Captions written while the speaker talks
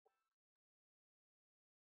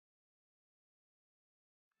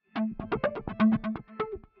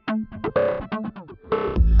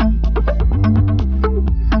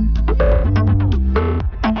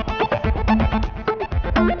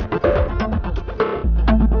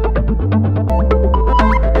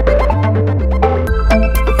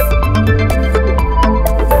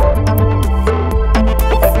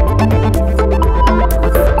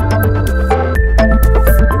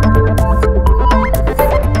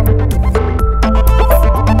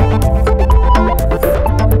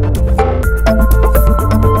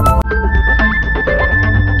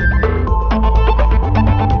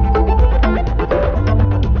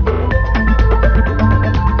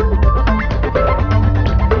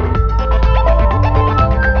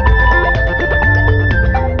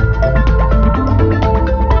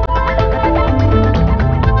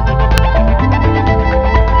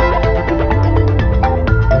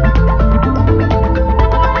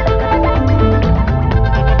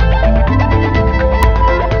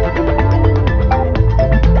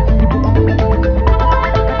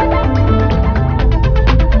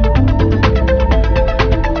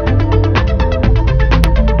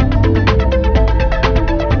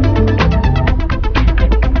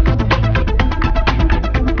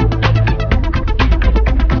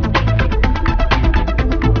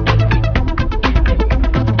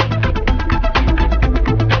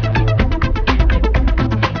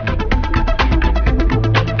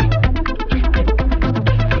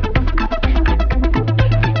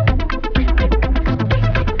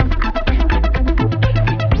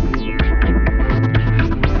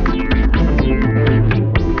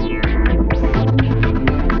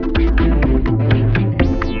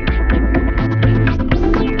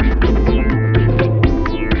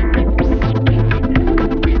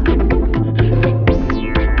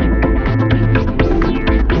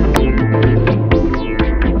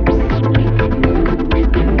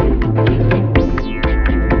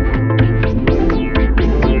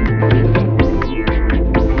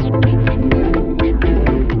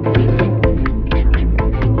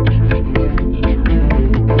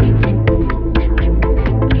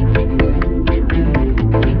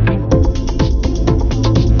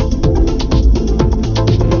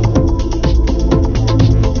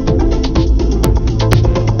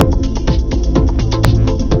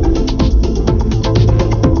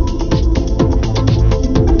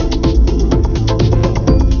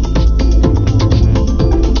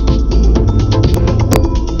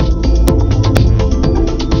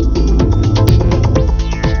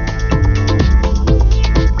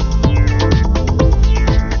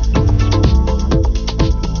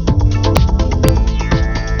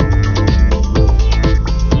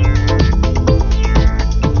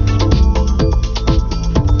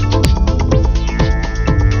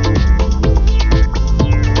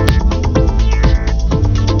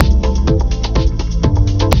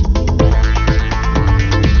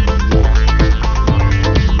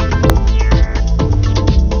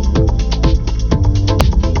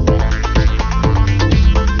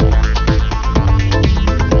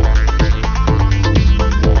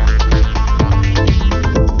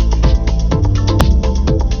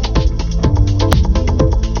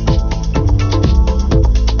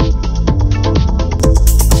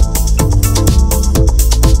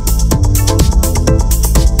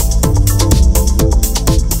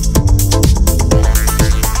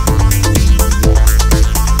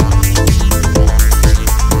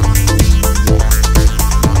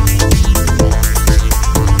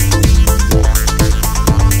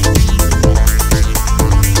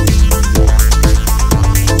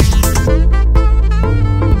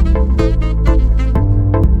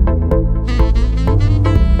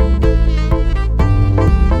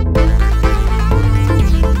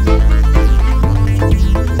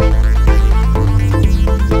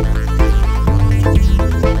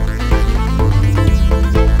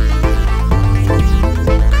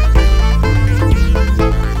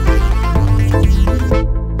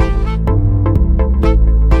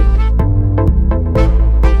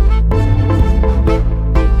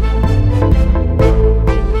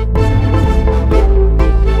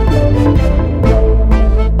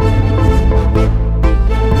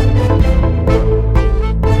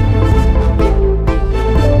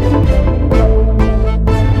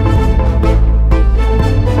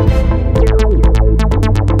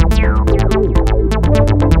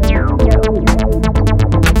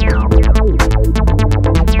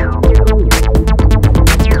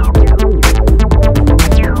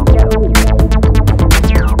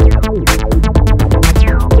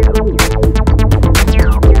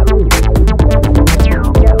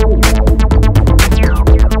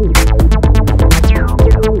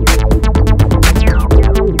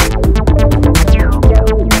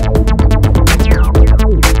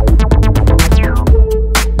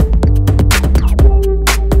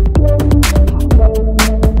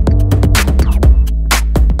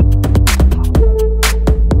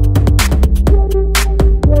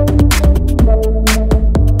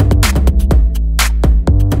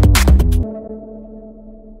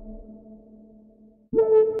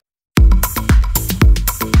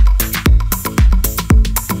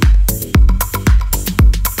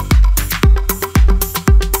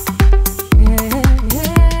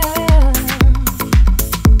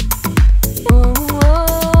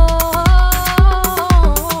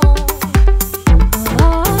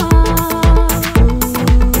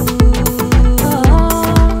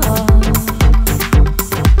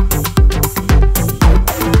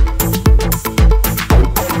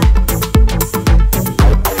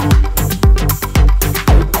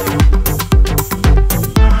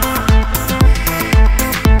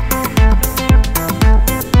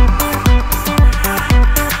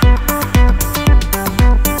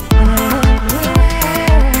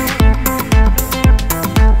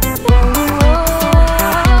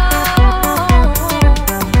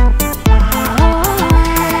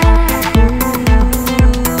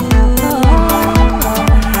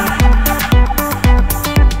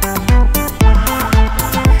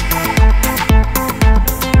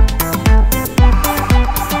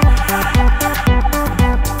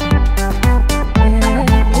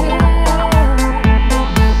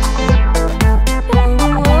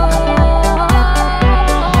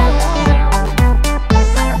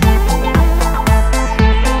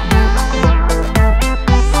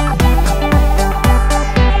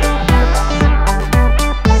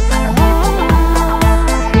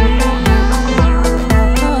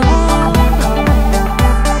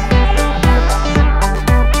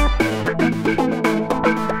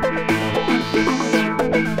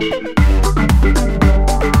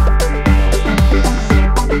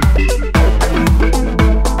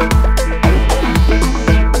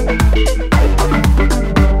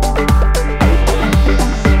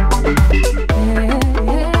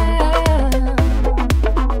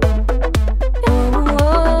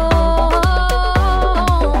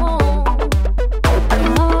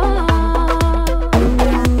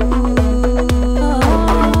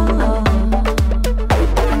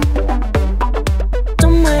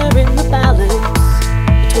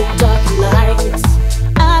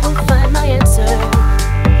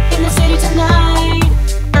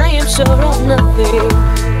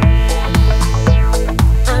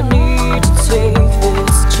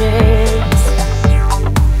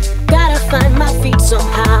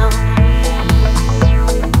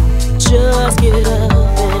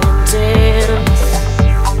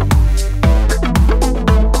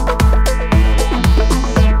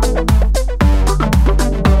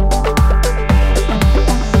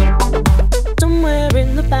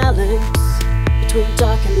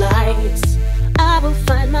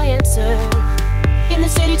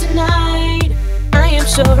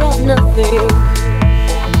nothing.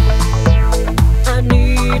 I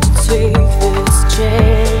need to take this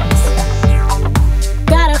chance.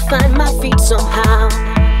 Gotta find my feet somehow.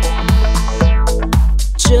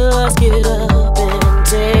 Just get up and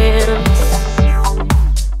dance.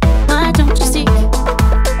 Why don't you seek?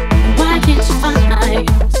 Why can't you find?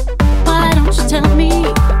 Why don't you tell me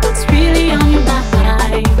what's really on your mind?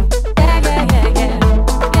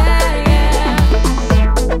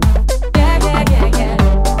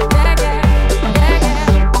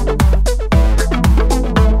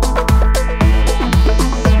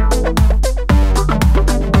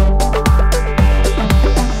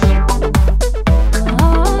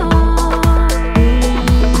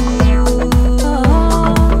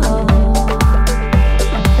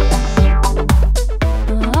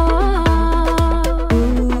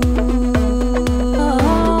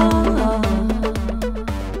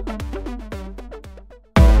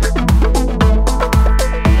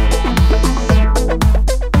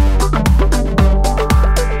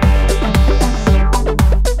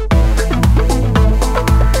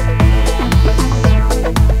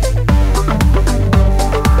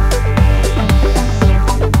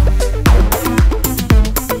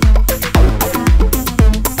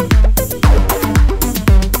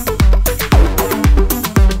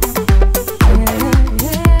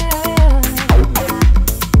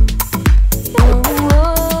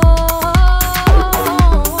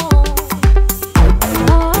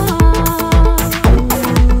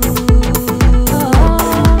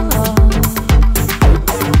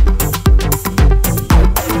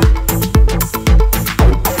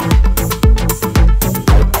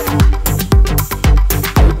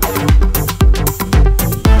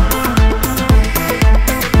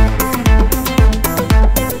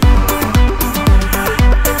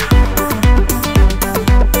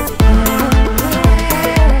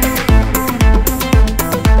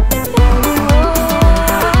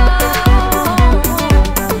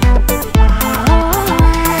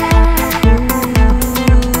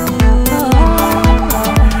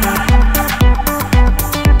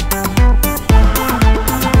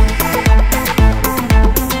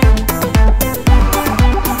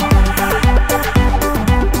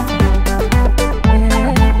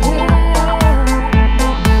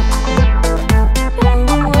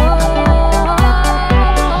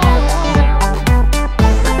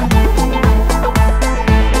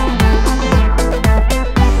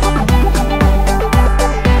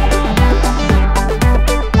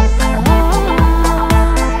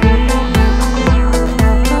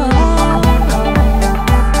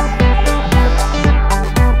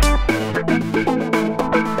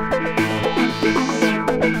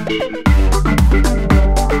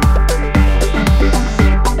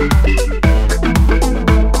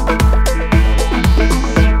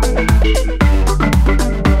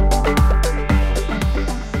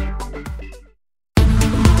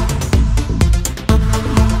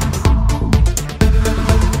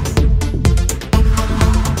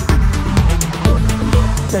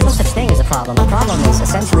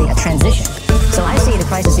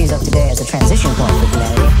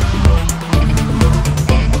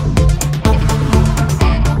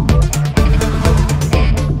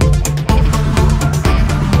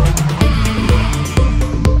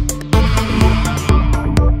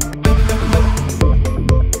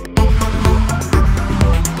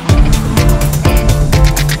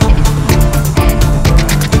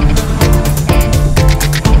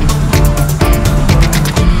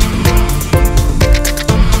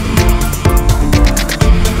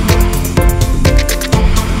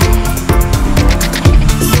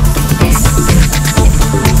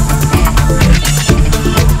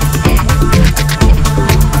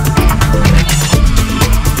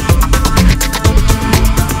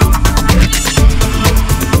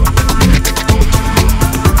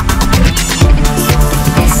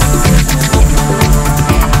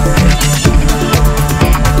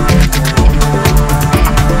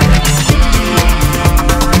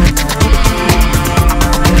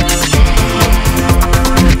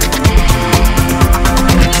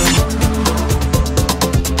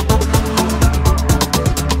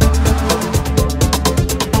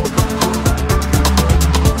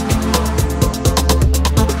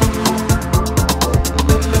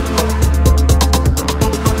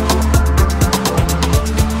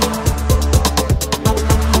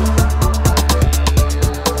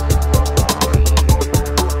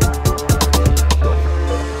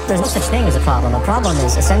 problem. A problem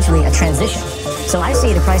is essentially a transition. So I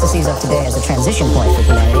see the crises of today as a transition point for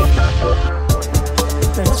humanity.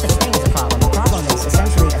 There's no such thing as a problem. The problem is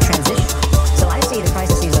essentially a transition. So I see the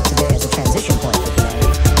crises of today as a transition point for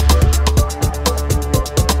humanity.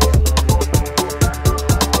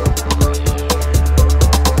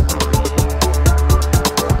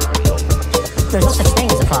 There's no such thing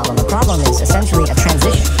as a problem. The problem is essentially a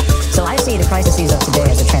transition. So I see the crises of today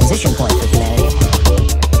as a transition point for humanity.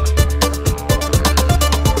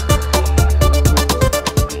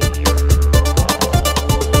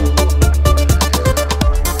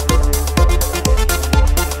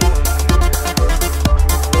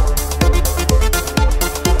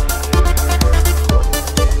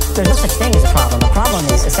 There's no such thing as a problem. The problem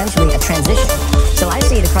is essentially a transition. So I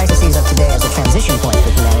see the crises of today as a transition point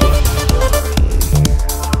for humanity.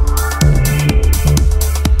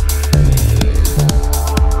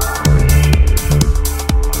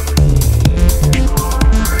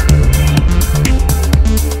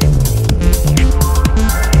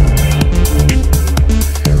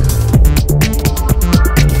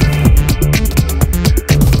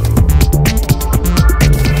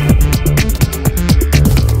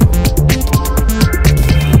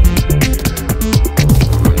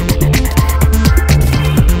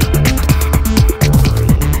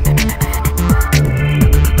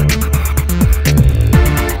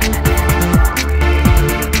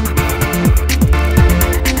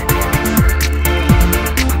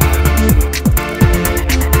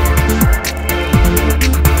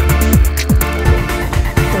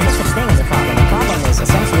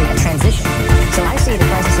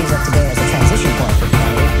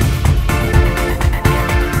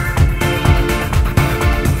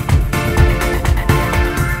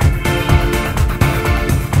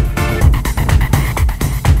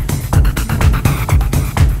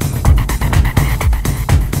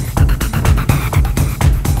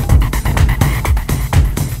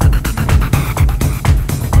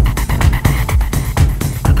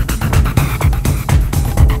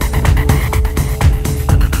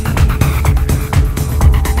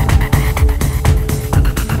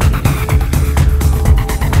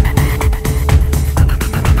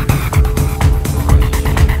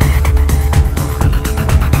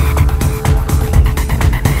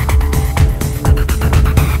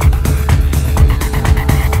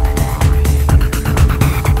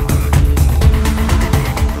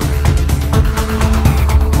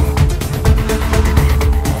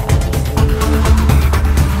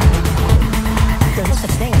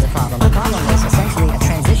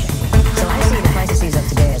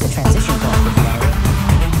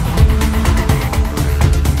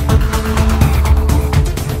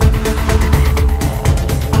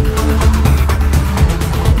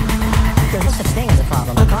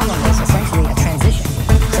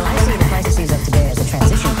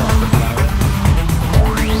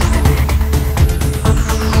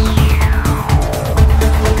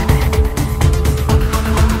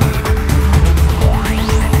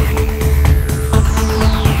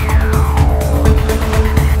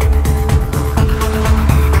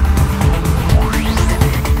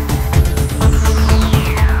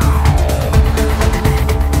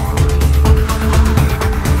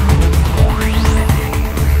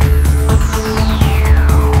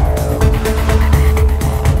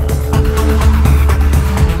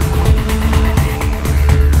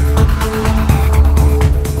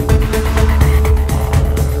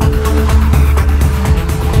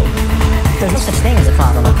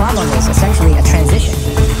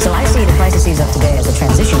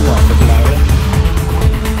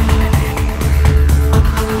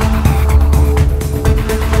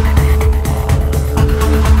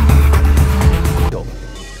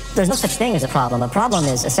 There's no such thing as a problem. A problem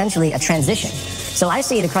is essentially a transition. So I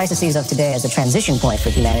see the crises of today as a transition point for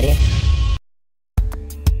humanity.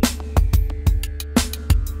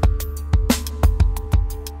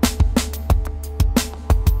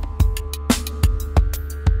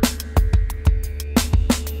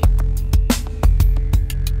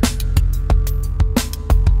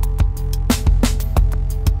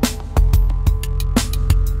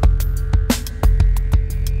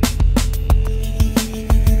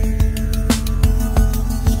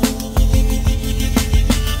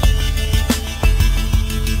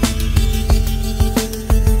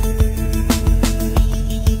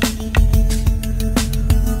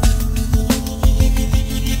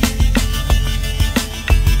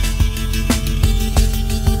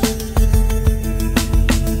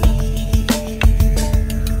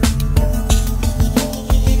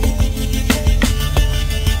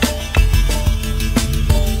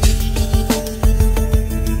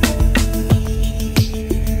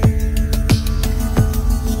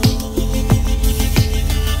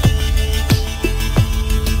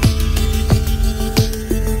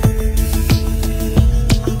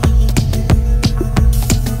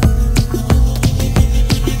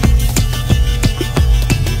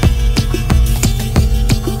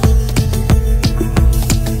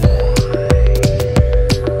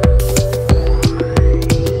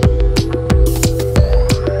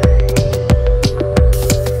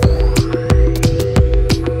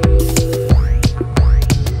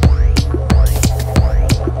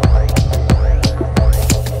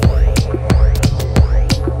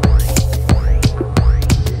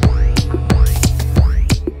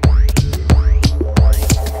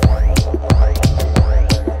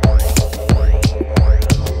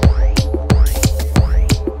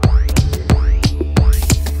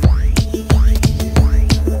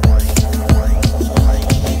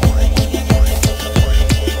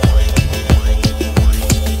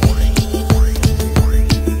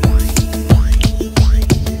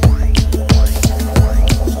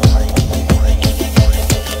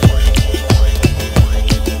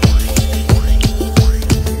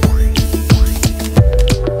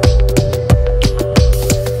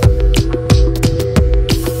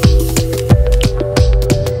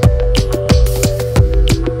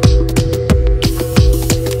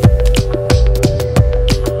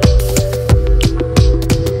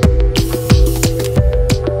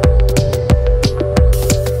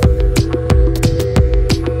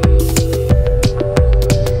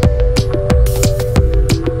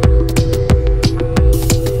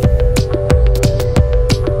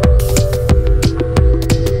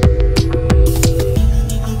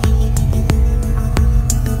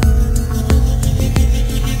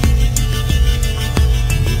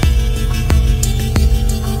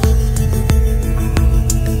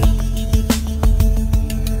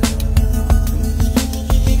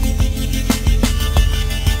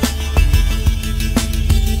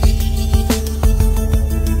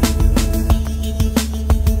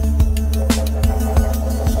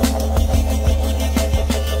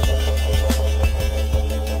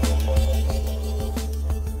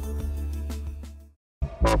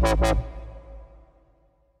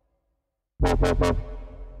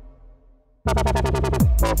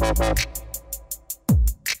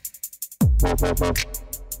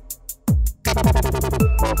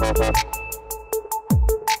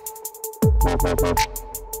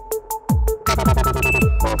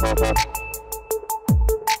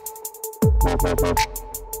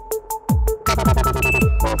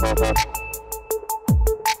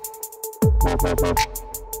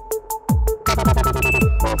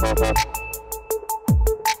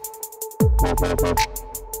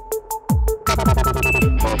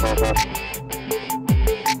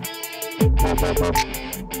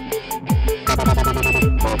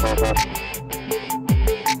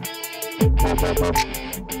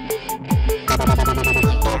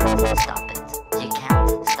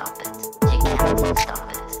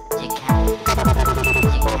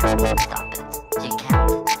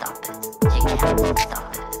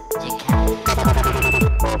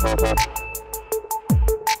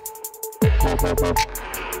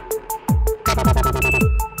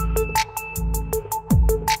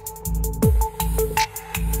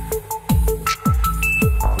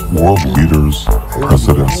 World leaders,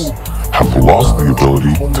 presidents, have lost the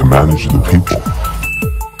ability to manage the people.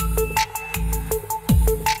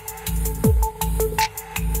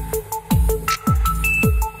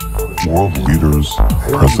 World leaders,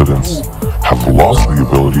 presidents, have lost the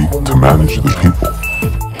ability to manage the people.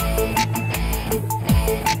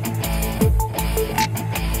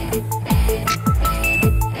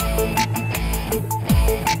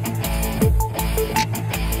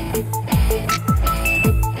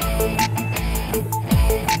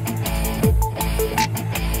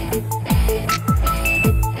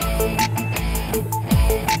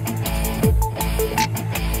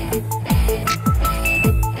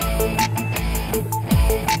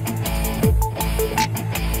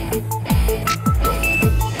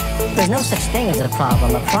 There's no such thing as a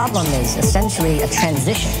problem. A problem is essentially a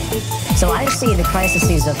transition. So I see the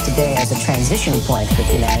crises of today as a transition point for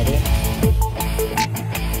humanity.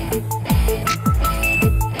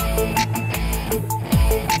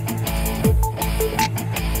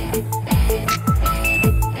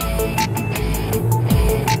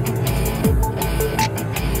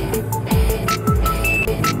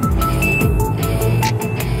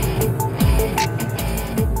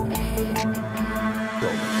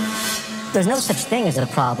 There's no such thing as a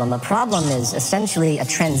problem. A problem is essentially a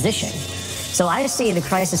transition. So I see the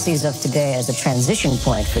crises of today as a transition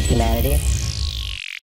point for humanity.